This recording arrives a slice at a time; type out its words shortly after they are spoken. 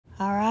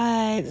All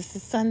right, this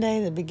is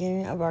Sunday, the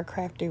beginning of our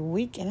crafty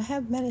week, and I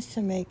have managed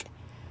to make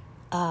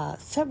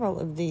several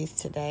of these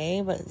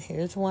today, but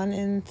here's one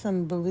in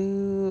some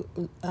blue.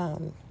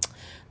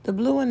 The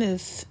blue one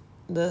is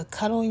the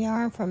cuddle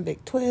yarn from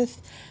Big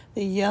Twist.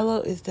 The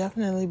yellow is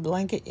definitely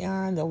blanket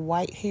yarn. The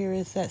white here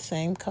is that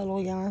same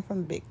cuddle yarn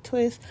from Big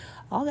Twist.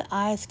 All the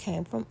eyes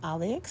came from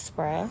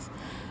AliExpress.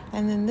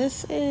 And then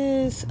this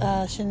is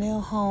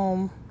Chanel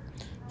Home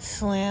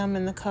Slim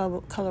in the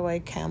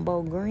colorway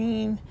Cambo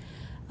Green.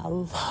 I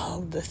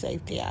love the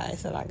safety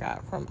eyes that I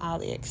got from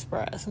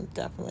AliExpress. I'm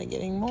definitely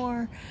getting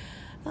more.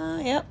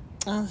 Yep,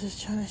 I was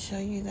just trying to show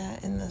you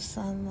that in the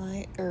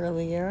sunlight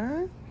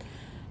earlier.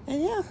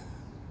 And yeah,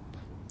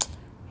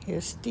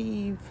 here's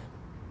Steve.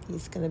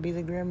 He's going to be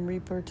the Grim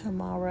Reaper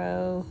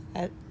tomorrow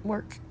at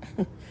work.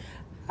 All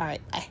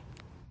right, bye.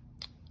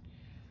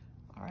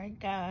 All right,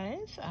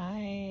 guys,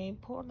 I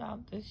pulled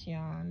out this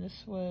yarn.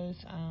 This was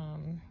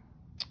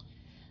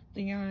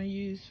the yarn I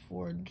used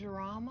for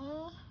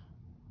drama.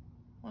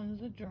 One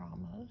of the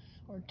dramas,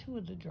 or two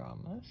of the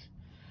dramas,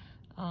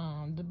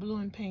 the blue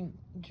and pink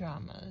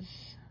dramas,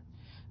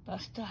 but I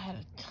still had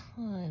a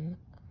ton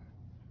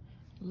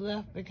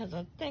left because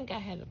I think I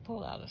had to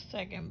pull out a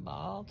second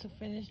ball to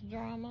finish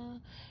drama,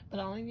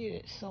 but I only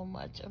needed so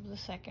much of the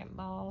second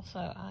ball, so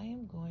I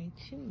am going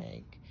to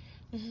make,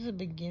 this is the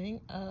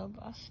beginning of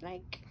a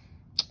snake,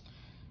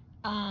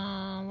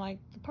 like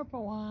the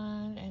purple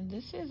one, and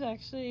this is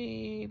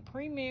actually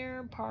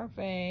Premier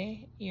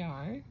Parfait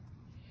yarn.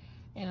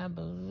 And I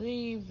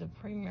believe the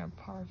Premier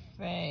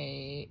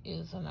Parfait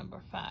is a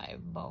number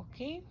 5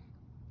 bulky.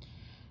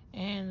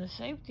 And the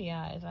safety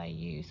eyes I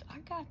use, I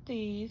got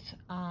these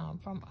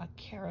from a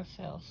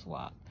carousel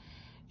swap.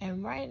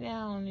 And right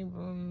now I don't even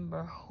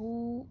remember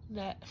who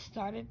that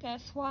started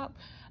that swap.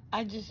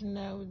 I just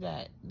know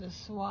that the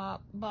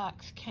swap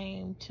box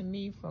came to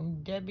me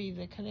from Debbie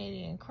the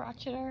Canadian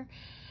Crocheter.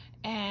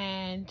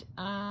 And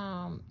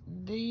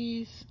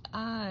these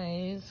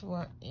eyes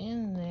were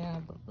in there, I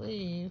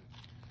believe.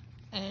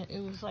 And it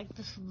was like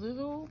this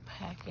little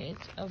package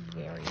of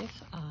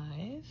various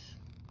eyes.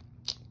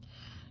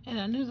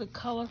 And I knew the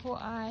colorful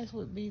eyes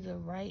would be the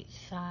right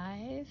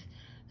size.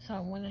 So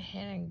I went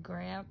ahead and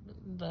grabbed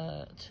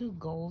the 2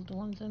 gold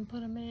ones and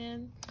put them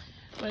in.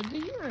 But do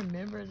you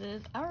remember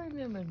this? I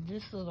remember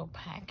this little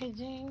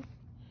packaging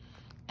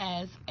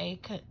as a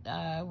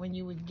when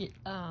you would get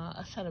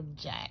a set of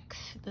jacks.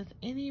 Does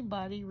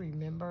anybody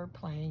remember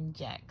playing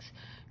jacks?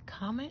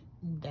 Comment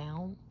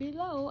down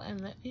below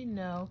and let me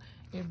know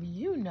if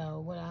you know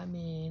what I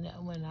mean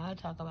when I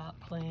talk about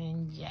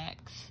playing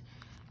jacks.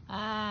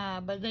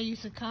 But they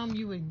used to come,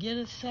 you would get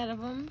a set of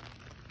them,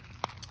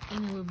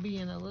 and it would be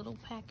in a little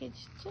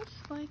package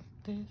just like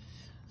this.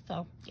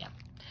 So, yeah.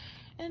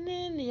 And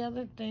then the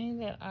other thing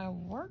that I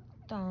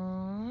worked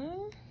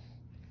on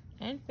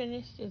and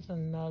finished is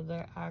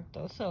another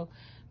octo. So,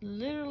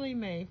 literally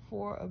made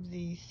 4 of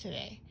these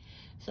today.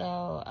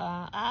 So,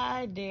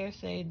 I dare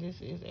say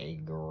this is a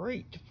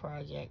great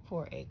project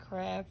for a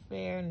craft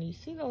fair. And you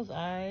see those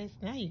eyes?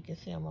 Now you can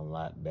see them a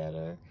lot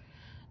better.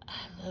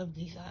 I love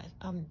these eyes.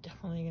 I'm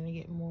definitely going to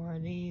get more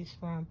of these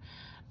from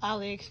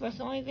AliExpress.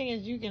 The only thing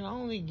is you can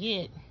only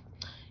get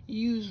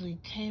usually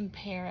 10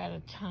 pair at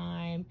a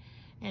time.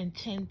 And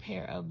 10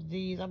 pair of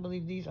these. I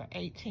believe these are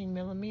 18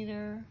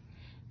 millimeter.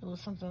 It was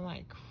something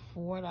like $4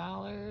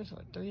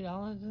 or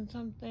 $3 and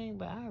something,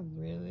 but I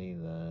really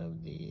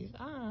love these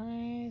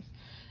eyes.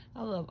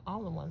 I love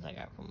all the ones I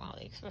got from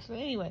AliExpress. But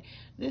anyway,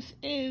 this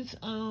is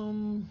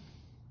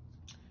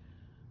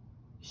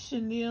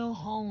Chanel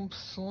Home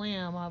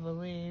Slim, I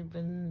believe,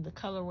 and the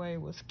colorway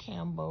was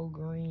Cambo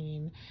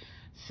Green.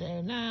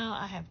 So now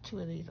I have 2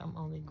 of these I'm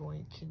only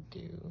going to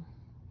do.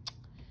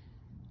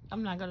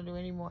 I'm not going to do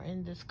any more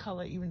in this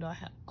color, even though I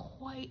have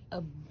quite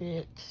a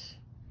bit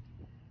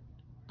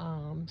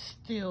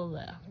still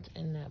left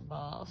in that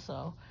ball.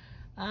 So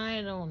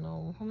I don't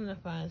know. I'm gonna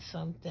find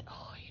something.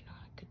 Oh, you know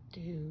what I could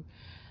do?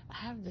 I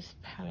have this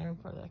pattern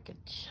for like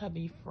a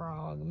chubby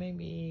frog.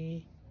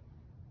 Maybe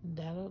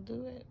that'll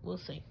do it. We'll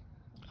see.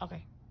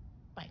 Okay,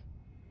 bye.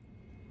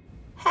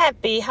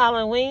 Happy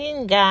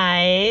Halloween,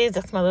 guys.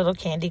 That's my little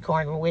candy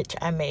corn, which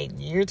I made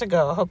years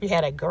ago. I hope you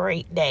had a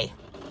great day.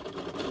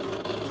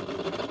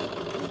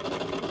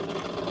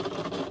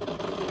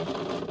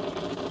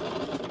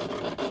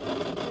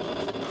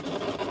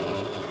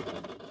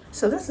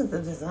 So this is the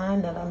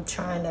design that I'm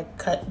trying to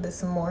cut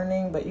this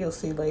morning, but you'll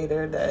see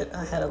later that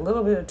I had a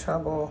little bit of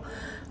trouble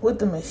with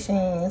the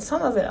machine.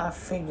 Some of it I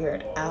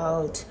figured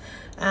out,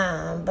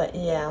 but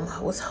yeah,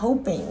 I was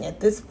hoping at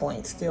this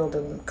point still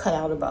to cut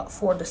out about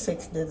 4 to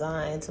 6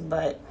 designs,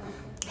 but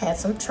had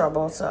some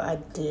trouble, so I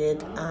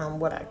did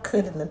what I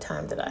could in the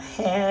time that I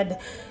had,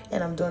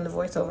 and I'm doing the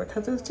voiceover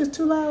because it was just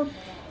too loud.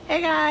 Hey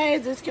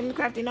guys, it's Kim the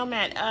Crafty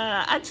Nomad.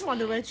 I just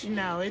wanted to let you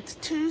know it's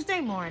Tuesday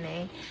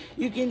morning.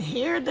 You can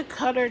hear the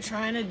cutter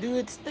trying to do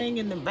its thing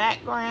in the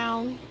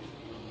background.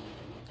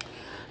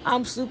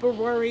 I'm super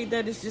worried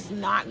that it's just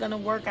not going to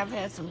work. I've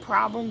had some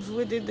problems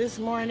with it this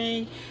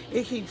morning.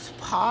 It keeps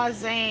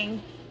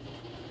pausing.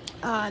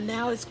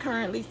 Now it's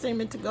currently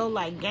seeming to go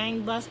like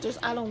gangbusters.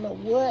 I don't know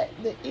what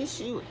the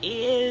issue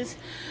is.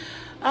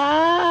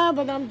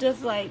 But I'm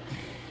just like,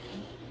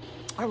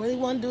 I really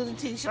want to do the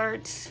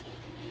t-shirts.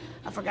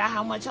 I forgot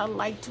how much I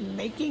liked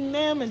making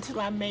them until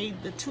I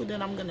made the two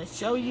that I'm going to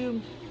show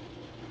you.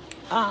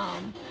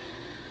 My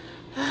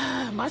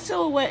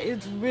silhouette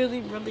is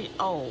really, really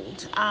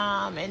old.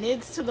 And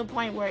it's to the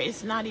point where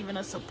it's not even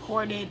a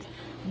supported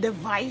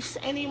device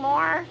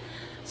anymore.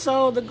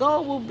 So the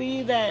goal will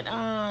be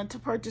that to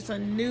purchase a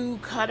new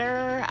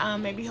cutter,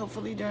 maybe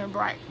hopefully during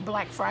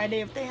Black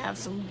Friday if they have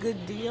some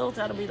good deals.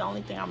 That'll be the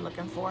only thing I'm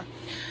looking for.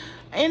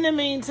 In the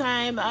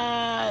meantime,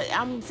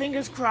 I'm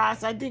fingers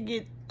crossed. I did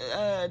get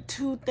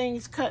 2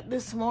 things cut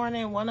this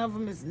morning. One of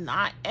them is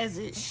not as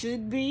it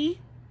should be,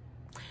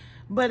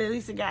 but at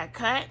least it got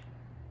cut.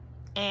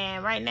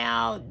 And right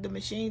now the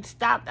machine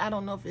stopped. I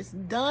don't know if it's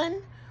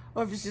done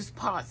or if it's just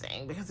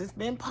pausing, because it's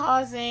been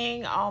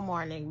pausing all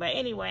morning. But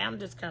anyway, I'm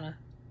just kind of,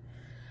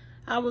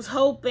 I was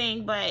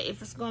hoping, but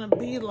if it's going to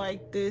be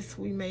like this,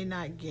 we may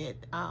not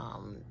get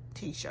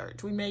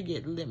t-shirts. We may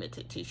get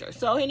limited t-shirts.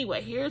 So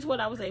anyway, here's what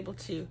I was able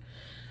to,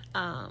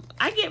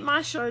 I get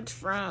my shirts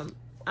from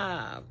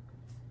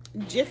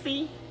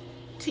Jiffy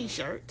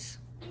t-shirts.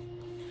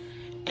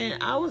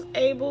 And I was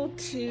able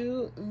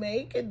to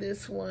make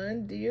this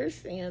one, Dear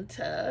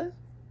Santa,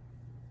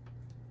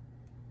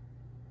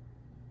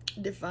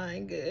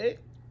 Define Good.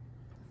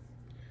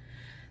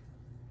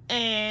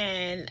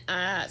 And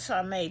so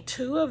I made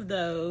 2 of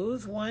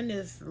those. One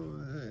is a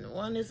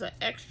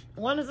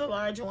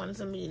large and one is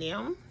a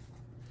medium.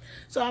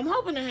 So I'm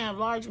hoping to have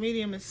large,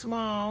 medium, and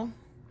small,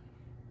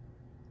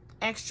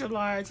 extra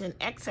large, and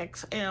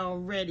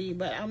XXL ready,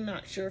 but I'm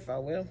not sure if I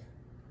will.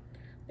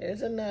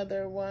 There's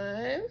another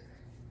one.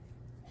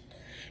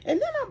 And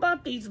then I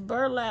bought these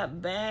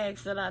burlap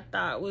bags that I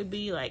thought would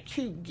be like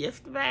cute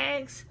gift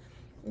bags,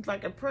 if I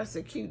could press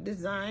a cute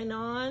design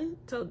on.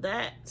 So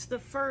that's the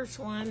first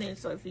one. And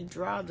so if you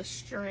draw the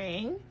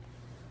string,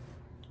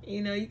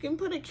 you know, you can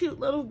put a cute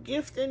little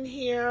gift in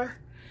here.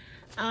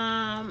 So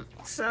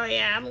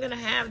yeah, I'm gonna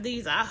have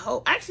these. I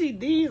hope, actually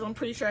these I'm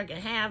pretty sure I can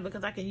have,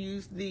 because I can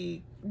use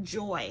the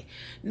Joy,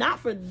 not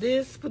for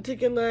this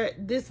big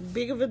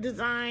of a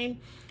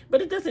design,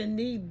 but it doesn't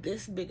need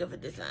this big of a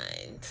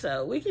design.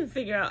 So we can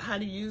figure out how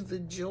to use the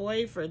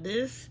Joy for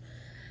this.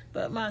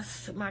 But my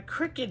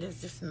Cricut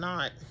is just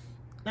not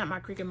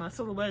my Cricut, my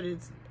silhouette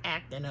is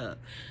acting up.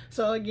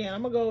 So again,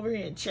 I'm gonna go over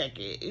here and check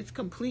it. It's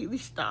completely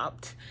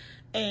stopped.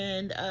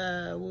 And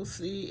we'll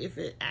see if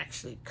it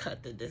actually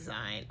cut the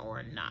design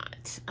or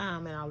not.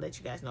 And I'll let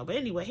you guys know. But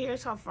anyway,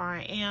 here's how far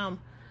I am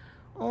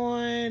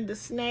on the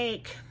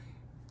snake.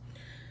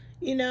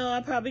 You know,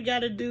 I probably got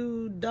to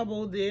do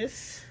double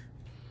this.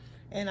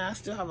 And I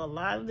still have a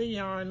lot of the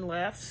yarn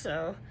left.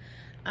 So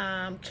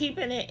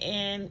keeping it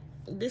in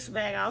this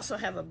bag. I also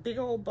have a big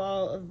old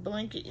ball of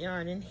blanket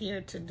yarn in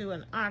here to do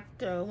an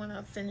octo when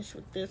I finish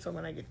with this, or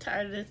when I get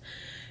tired of this.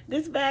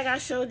 This bag I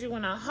showed you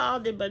when I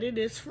hauled it, but it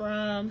is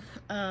from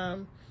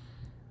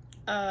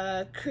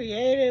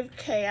Creative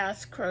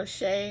Chaos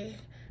Crochet,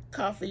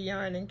 Coffee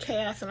Yarn and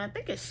Chaos, and I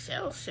think it's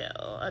Shell,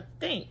 I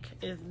think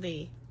is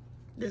the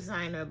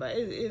designer, but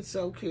it's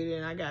so cute.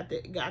 And I got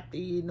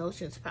the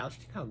Notions pouch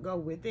to go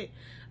with it.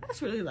 I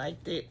just really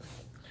liked it,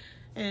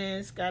 and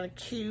it's got a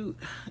cute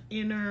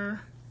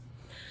inner,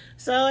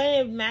 so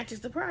it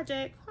matches the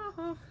project.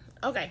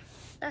 Okay,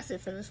 that's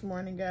it for this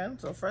morning, guys. I'm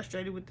so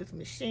frustrated with this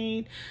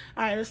machine.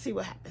 All right, let's see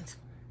what happens.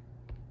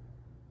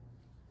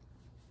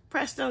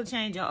 Presto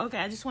change, y'all. Okay,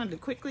 I just wanted to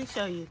quickly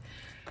show you.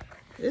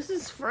 This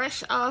is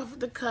fresh off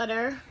the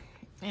cutter,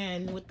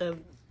 and with the,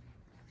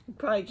 you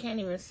probably can't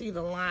even see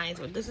the lines,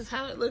 but this is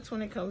how it looks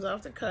when it comes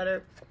off the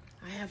cutter.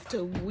 I have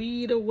to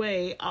weed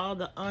away all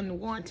the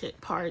unwanted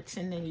parts,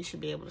 and then you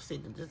should be able to see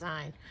the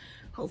design.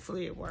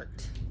 Hopefully it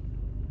worked.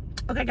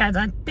 Okay, guys,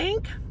 I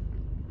think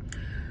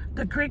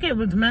the Cricut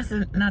was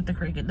messing, not the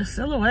Cricut, the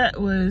silhouette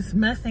was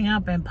messing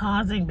up and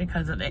pausing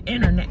because of the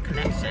internet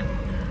connection.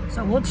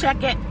 So we'll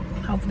check it.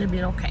 Hopefully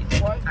it'll be okay.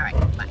 All right,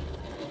 bye.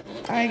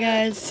 All right,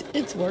 guys,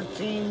 it's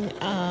working.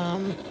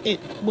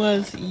 It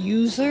was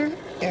user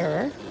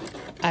error.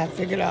 I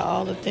figured out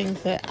all the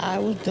things that I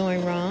was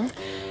doing wrong,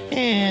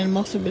 and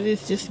most of it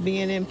is just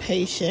being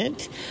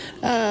impatient.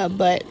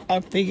 But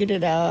I figured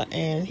it out,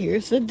 and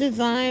here's the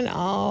design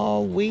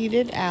all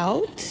weeded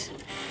out.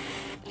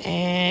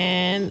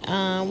 And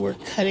we're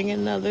cutting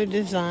another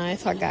design,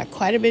 so I got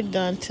quite a bit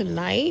done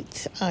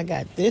tonight. I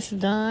got this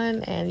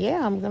done, and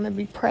yeah, I'm gonna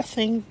be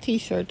pressing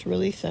t-shirts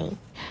really soon.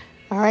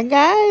 All right,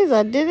 guys,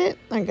 I did it.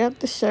 I got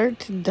the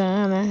shirts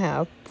done. I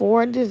have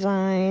 4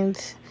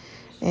 designs,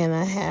 and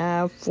I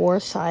have 4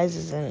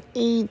 sizes in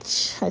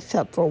each,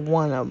 except for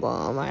one of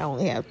them. I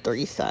only have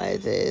 3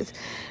 sizes.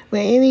 But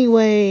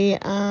anyway,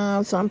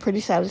 so I'm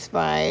pretty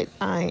satisfied.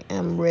 I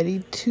am ready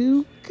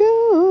to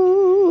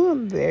go.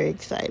 I'm very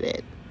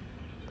excited.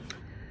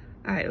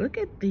 All right, look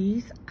at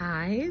these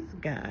eyes,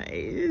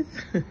 guys.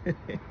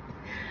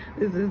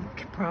 This is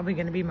probably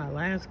going to be my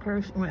last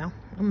crochet. Well,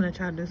 I'm going to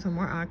try to do some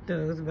more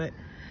octos, but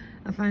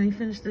I finally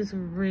finished this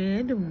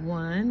red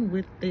one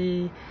with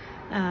the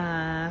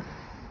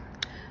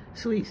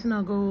Sweet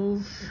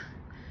Snuggles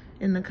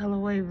in the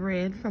colorway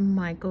red from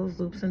Michaels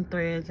Loops and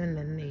Threads, and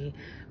then the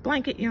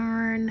blanket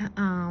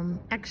yarn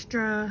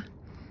extra.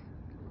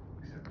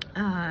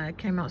 It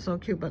came out so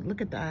cute, but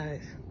look at the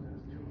eyes.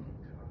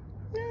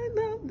 I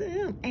love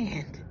them.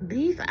 And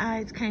these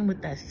eyes came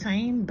with that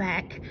same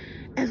back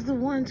as the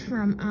ones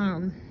from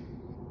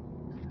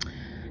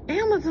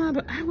Amazon,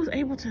 but I was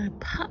able to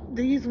pop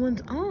these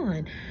ones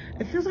on.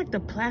 It feels like the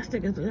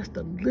plastic is just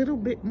a little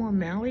bit more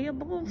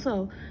malleable,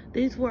 so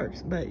these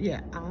works. But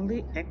yeah,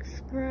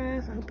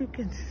 AliExpress. I hope you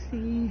can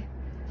see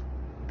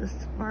the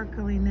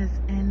sparkliness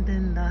and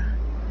then the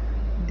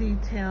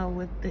detail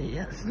with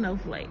the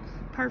snowflake.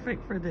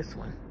 Perfect for this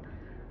one.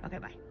 Okay,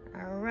 bye.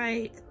 All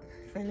right,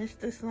 finished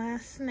this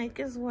last snake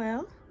as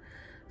well.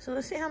 So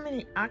let's see how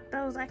many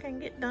octos I can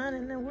get done,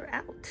 and then we're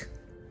out.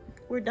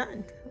 We're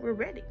done. We're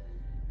ready.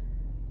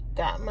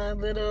 Got my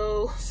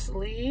little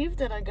sleeve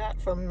that I got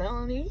from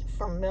Melanie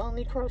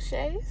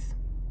Crochets.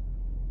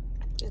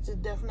 This is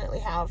definitely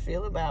how I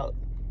feel about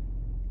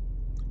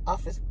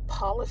office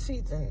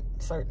policies and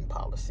certain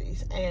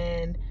policies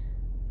and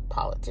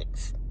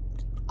politics.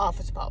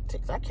 Office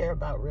politics. I care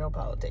about real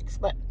politics,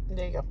 but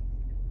there you go.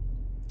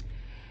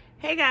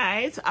 Hey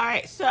guys. All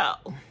right, so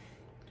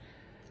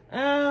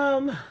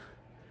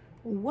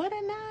what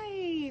a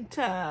night.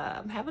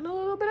 I'm having a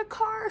little bit of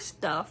car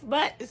stuff,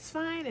 but it's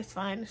fine. It's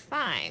fine.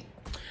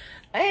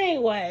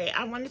 Anyway,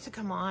 I wanted to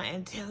come on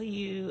and tell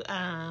you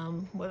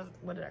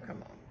what did I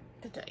come on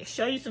to tell you?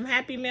 Show you some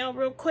happy mail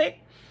real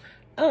quick.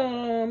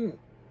 Some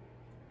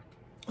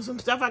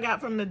stuff I got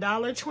from the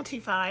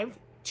 $1.25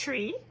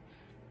 tree.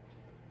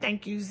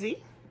 Thank you, Z.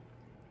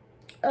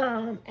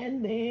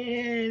 And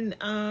then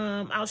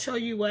I'll show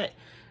you what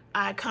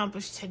I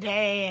accomplished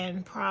today,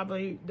 and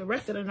probably the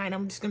rest of the night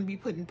I'm just going to be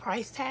putting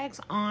price tags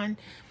on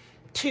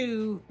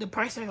to the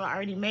price tags I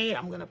already made.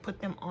 I'm going to put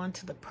them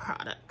onto the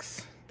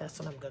products. That's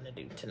what I'm going to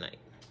do tonight,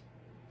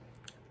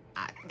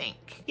 I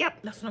think. Yep,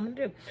 that's what I'm going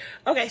to do.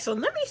 Okay, so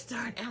let me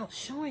start out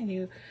showing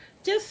you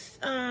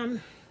just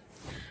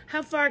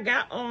how far I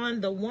got on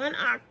the one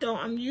octo.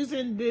 I'm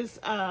using this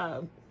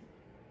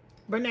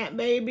Bernat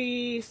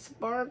Baby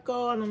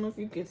Sparkle. I don't know if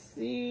you can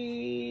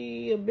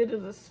see a bit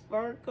of the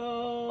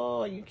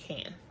sparkle. You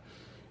can.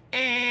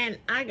 And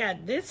I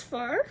got this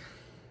far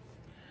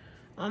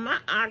on my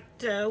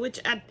octo,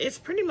 which it's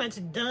pretty much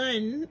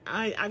done.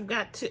 I've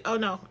got to, oh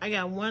no, I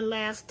got one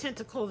last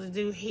tentacle to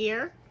do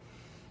here.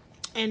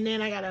 And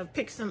then I gotta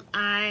pick some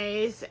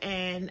eyes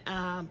and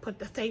put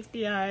the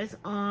safety eyes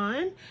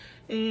on.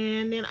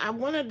 And then I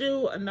want to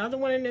do another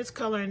one in this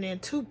color, and then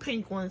 2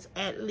 pink ones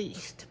at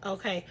least.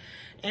 Okay,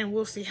 and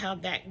we'll see how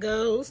that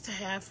goes to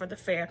have for the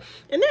fair.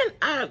 And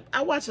then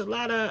I watch a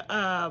lot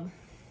of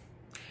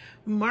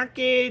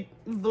market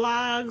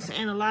vlogs,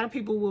 and a lot of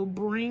people will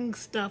bring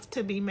stuff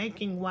to be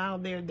making while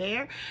they're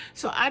there.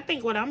 So I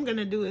think what I'm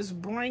gonna do is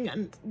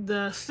bring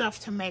the stuff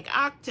to make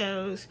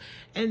octos,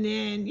 and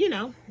then, you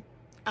know,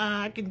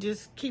 I can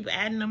just keep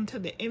adding them to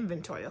the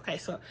inventory. Okay,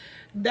 so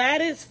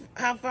that is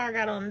how far I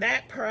got on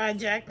that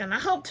project, and I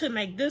hope to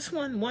make this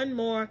one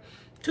more,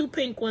 2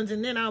 pink ones,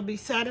 and then I'll be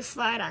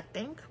satisfied, I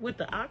think, with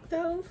the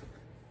octos.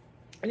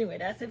 Anyway,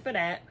 that's it for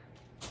that.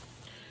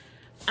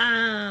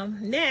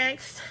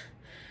 Next,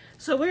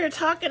 so we were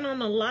talking on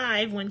the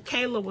live when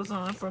Kayla was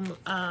on from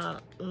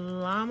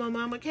Llama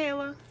Mama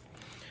Kayla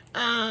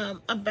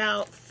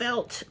about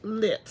felt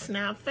lips.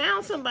 Now I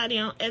found somebody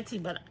on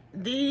Etsy, but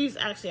these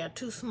actually are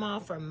too small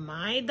for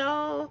my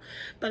doll,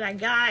 but I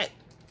got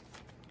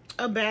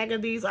a bag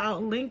of these. I'll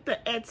link the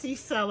Etsy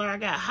seller. I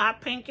got hot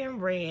pink and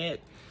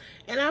red,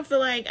 and I feel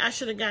like I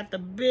should have got the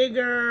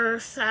bigger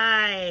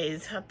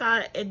size. I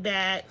thought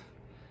that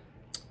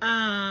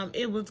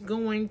it was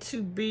going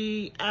to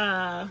be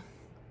I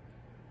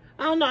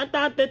don't know, I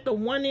thought that the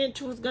 1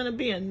 inch was gonna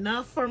be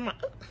enough for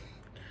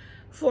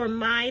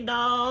my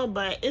doll,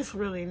 but it's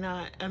really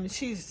not. I mean,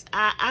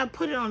 I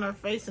put it on her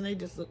face and they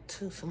just look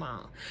too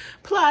small.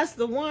 Plus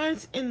the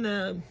ones in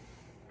the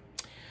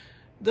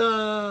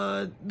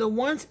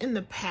ones in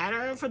the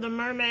pattern for the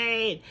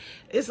mermaid,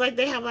 it's like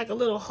they have like a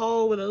little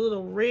hole with a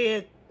little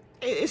red.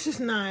 It's just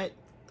not,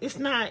 it's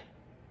not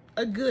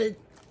a good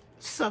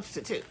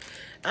substitute.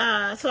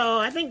 So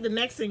I think the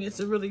next thing is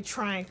to really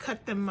try and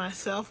cut them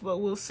myself, but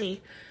we'll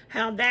see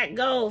how that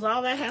goes.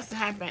 All that has to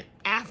happen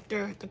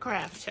after the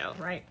craft show,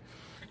 right?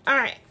 All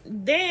right,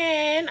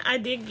 then I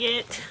did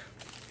get,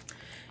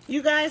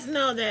 you guys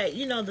know that,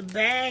 you know, the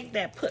bag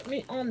that put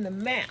me on the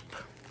map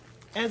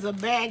as a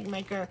bag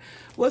maker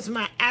was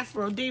my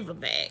Afro Diva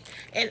bag.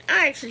 And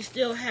I actually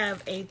still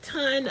have a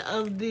ton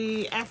of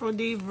the Afro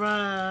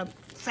Diva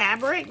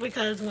fabric,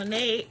 because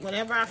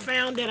whenever I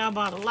found it, I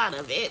bought a lot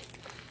of it.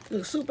 It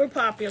was super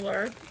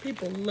popular.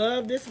 People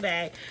love this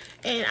bag.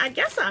 And I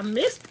guess I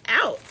missed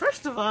out.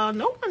 First of all,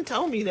 no one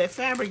told me that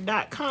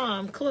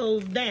fabric.com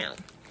closed down.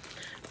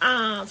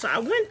 So I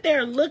went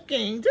there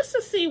looking just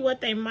to see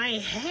what they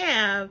might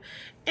have.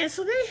 And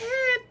so they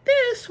had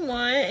this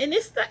one, and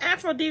it's the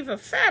Afro Diva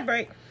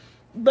fabric,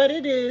 but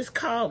it is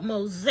called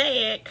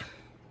Mosaic.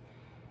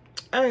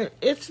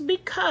 It's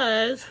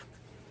because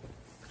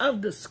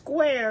of the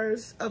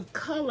squares of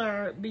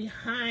color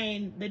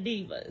behind the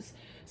divas.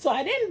 So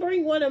I didn't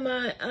bring one of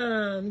my,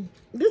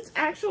 this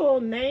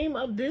actual name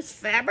of this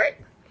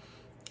fabric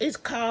is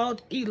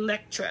called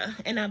Electra.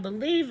 And I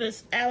believe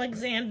it's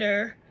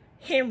Alexander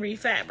Henry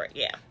fabric,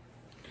 yeah.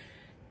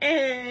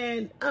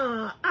 And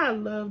I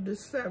love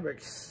this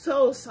fabric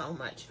so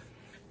much.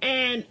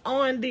 And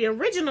on the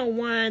original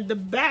one, the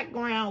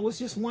background was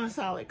just one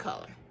solid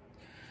color.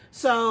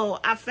 So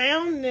I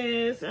found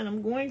this, and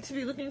I'm going to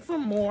be looking for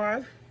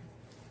more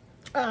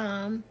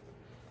of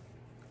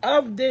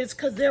this,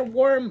 because there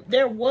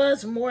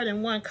was more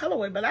than one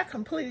colorway, but I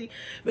completely,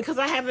 because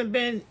I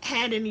haven't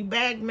had any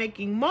bag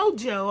making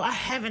mojo, I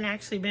haven't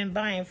actually been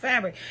buying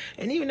fabric.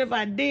 And even if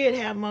I did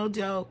have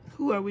mojo,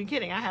 who are we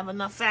kidding? I have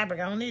enough fabric,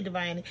 I don't need to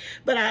buy any.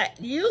 But I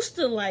used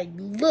to like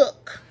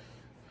look,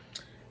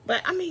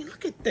 but I mean,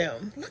 look at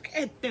them, look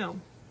at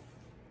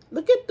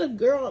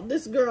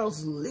this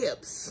girl's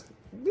lips.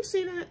 You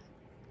see that?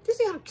 You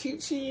see how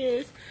cute she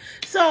is?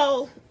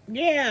 So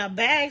yeah,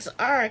 bags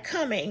are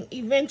coming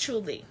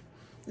eventually.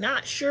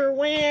 Not sure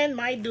when.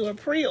 Might do a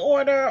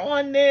pre-order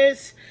on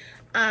this.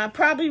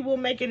 Probably will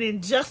make it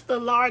in just the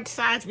large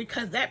size,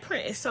 because that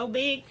print is so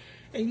big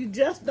and you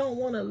just don't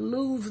want to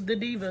lose the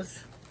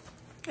divas.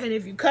 And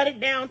if you cut it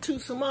down too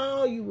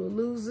small, you will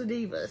lose the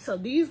divas. So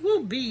these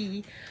will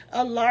be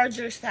a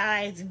larger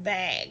size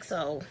bag.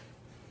 So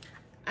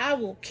I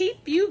will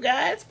keep you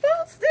guys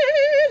posted.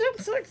 I'm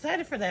so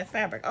excited for that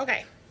fabric.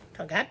 Okay,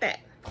 so got that.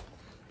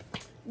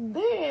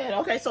 Then,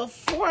 okay, so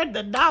for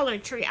the Dollar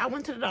Tree, I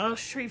went to the Dollar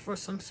Tree for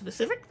some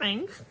specific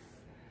things.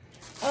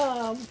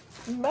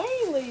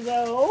 Mainly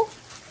though,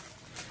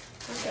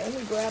 okay, let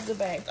me grab the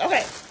bags.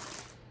 Okay,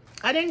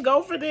 I didn't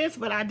go for this,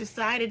 but I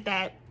decided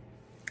that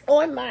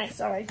on my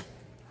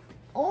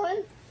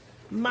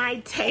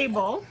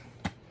table,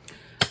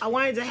 I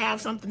wanted to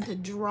have something to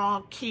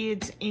draw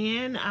kids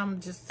in.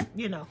 I'm just,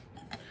 you know,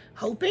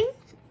 hoping.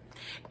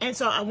 And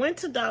so I went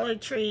to Dollar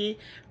Tree.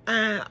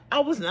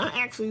 I was not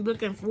actually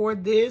looking for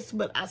this,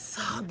 but I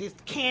saw this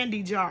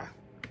candy jar.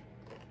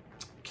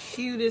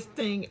 Cutest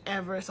thing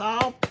ever. It's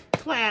all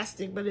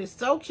plastic, but it's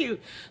so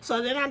cute.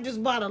 So then I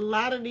just bought a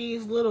lot of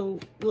these little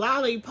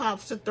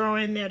lollipops to throw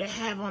in there to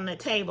have on the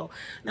table.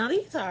 Now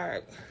these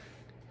are,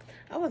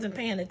 I wasn't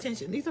paying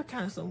attention. These are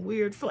kind of some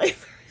weird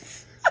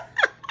flavors.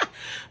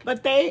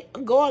 But they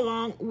go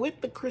along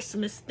with the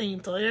Christmas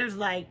theme. So there's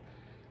like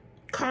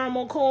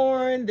caramel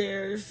corn,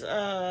 there's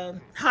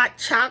hot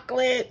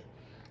chocolate,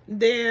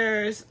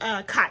 there's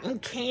cotton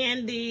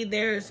candy,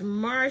 there's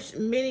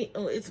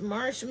it's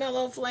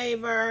marshmallow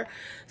flavor.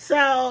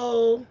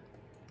 So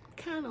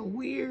kind of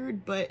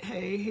weird, but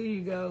hey, here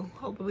you go.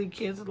 Hopefully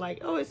kids are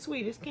like, oh, it's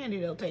sweet, it's candy,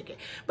 they'll take it.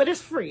 But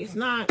it's free. It's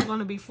not going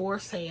to be for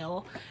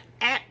sale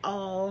at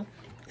all.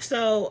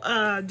 So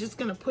just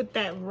gonna put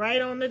that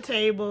right on the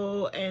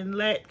table and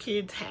let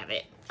kids have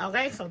it.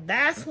 Okay, so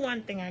that's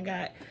one thing I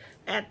got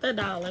at the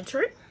Dollar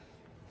Tree.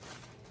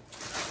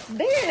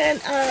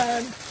 Then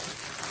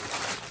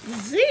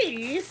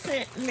Z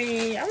sent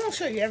me, I won't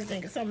show you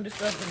everything because some of this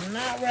stuff is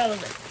not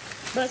relevant,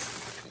 but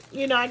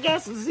you know, I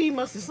guess Z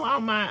must have saw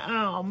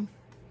my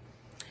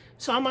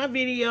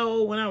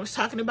video when I was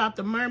talking about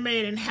the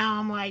mermaid and how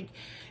I'm like,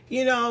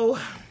 you know,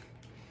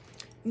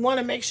 want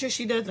to make sure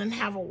she doesn't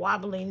have a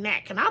wobbly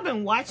neck. And I've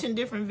been watching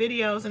different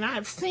videos and I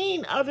have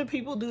seen other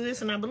people do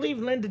this, and I believe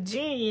Linda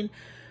Jean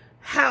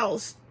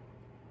House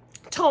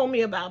told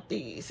me about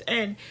these.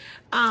 And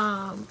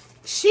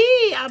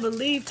she, I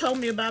believe, told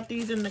me about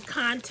these in the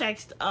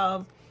context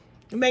of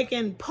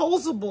making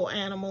posable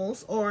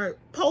animals or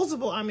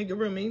posable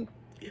amigurumi.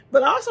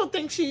 But I also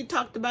think she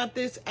talked about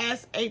this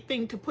as a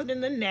thing to put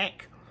in the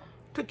neck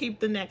to keep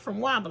the neck from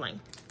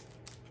wobbling.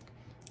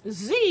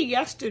 Z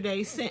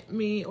yesterday sent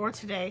me, or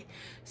today,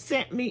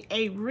 sent me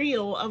a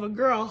reel of a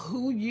girl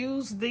who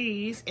used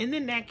these in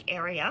the neck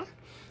area.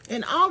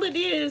 And all it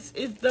is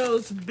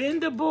those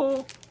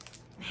bendable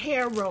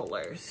hair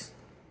rollers.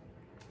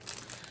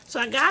 So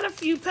I got a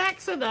few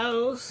packs of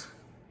those.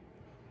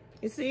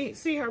 You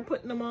see her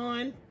putting them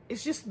on?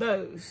 It's just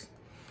those.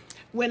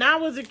 When I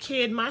was a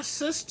kid, my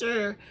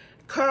sister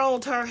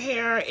curled her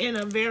hair in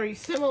a very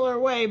similar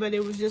way, but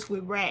it was just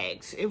with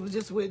rags. It was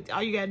just with,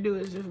 all you gotta do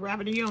is just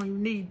wrap it in. You don't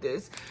even need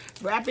this.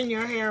 Wrapping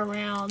your hair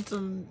around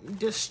some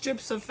just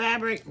strips of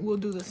fabric will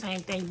do the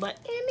same thing. But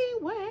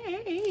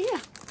anyway,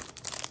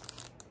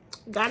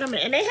 got them,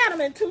 and they had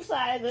them in 2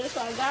 sizes, so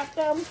I got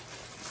them.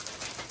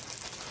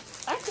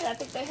 Actually, I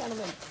think they had them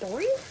in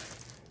 3.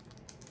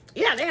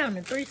 Yeah, they had them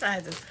in 3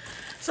 sizes.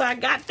 So I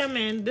got them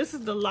in, this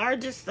is the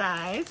largest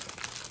size.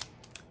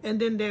 And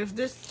then there's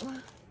this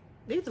one.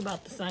 These are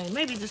about the same,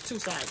 maybe just 2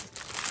 sizes.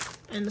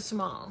 And the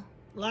small,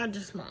 large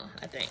and small,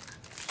 I think.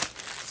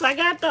 So I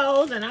got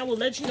those, and I will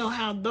let you know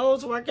how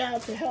those work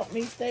out to help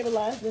me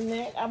stabilize the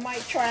neck. I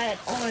might try it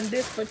on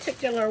this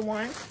particular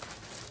one.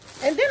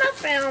 And then I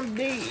found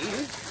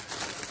these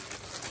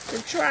to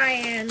try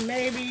and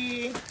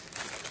maybe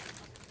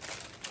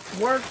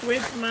work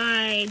with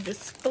my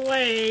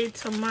display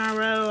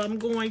tomorrow. I'm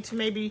going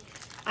to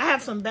I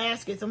have some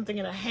baskets. I'm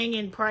thinking of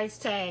hanging price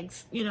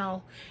tags. You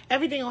know,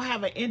 everything will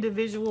have an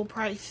individual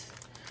price.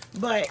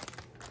 But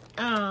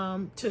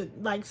to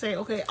like say,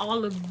 okay,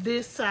 all of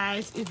this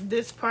size is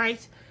this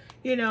price.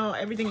 You know,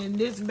 everything in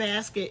this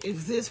basket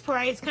is this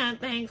price kind of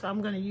thing. So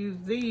I'm going to use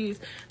these.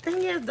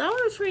 Thing is,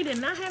 Dollar Tree did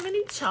not have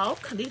any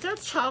chalk. These are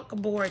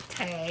chalkboard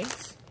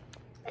tags.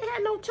 They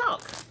had no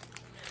chalk.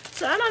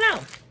 So I don't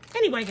know.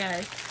 Anyway,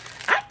 guys,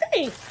 I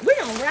think we're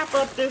going to wrap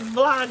up this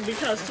vlog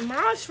because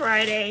tomorrow's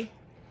Friday.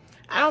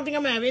 I don't think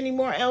I'm going to have any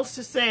more else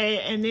to say.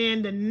 And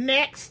then the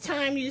next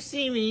time you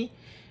see me,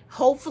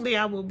 hopefully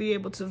I will be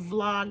able to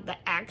vlog the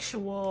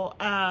actual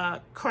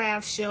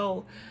craft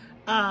show.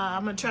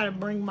 I'm going to try to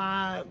bring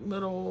my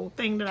little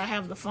thing that I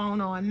have the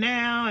phone on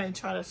now and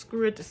try to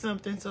screw it to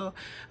something so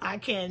I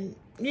can,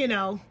 you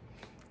know,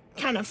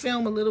 kind of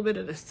film a little bit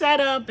of the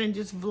setup and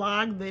just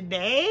vlog the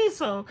day.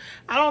 So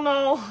I don't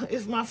know,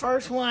 it's my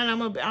first one.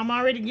 I'm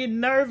already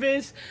getting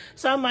nervous,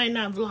 so I might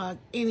not vlog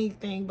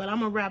anything, but I'm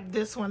gonna wrap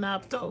this one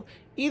up. So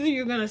either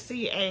you're gonna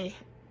see a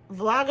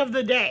vlog of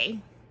the day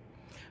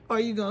or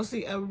you're gonna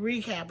see a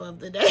recap of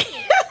the day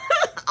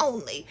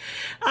only.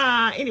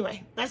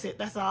 Anyway, that's it.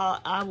 That's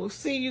all. I will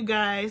see you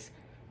guys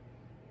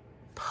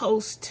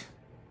post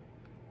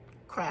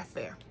craft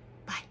fair.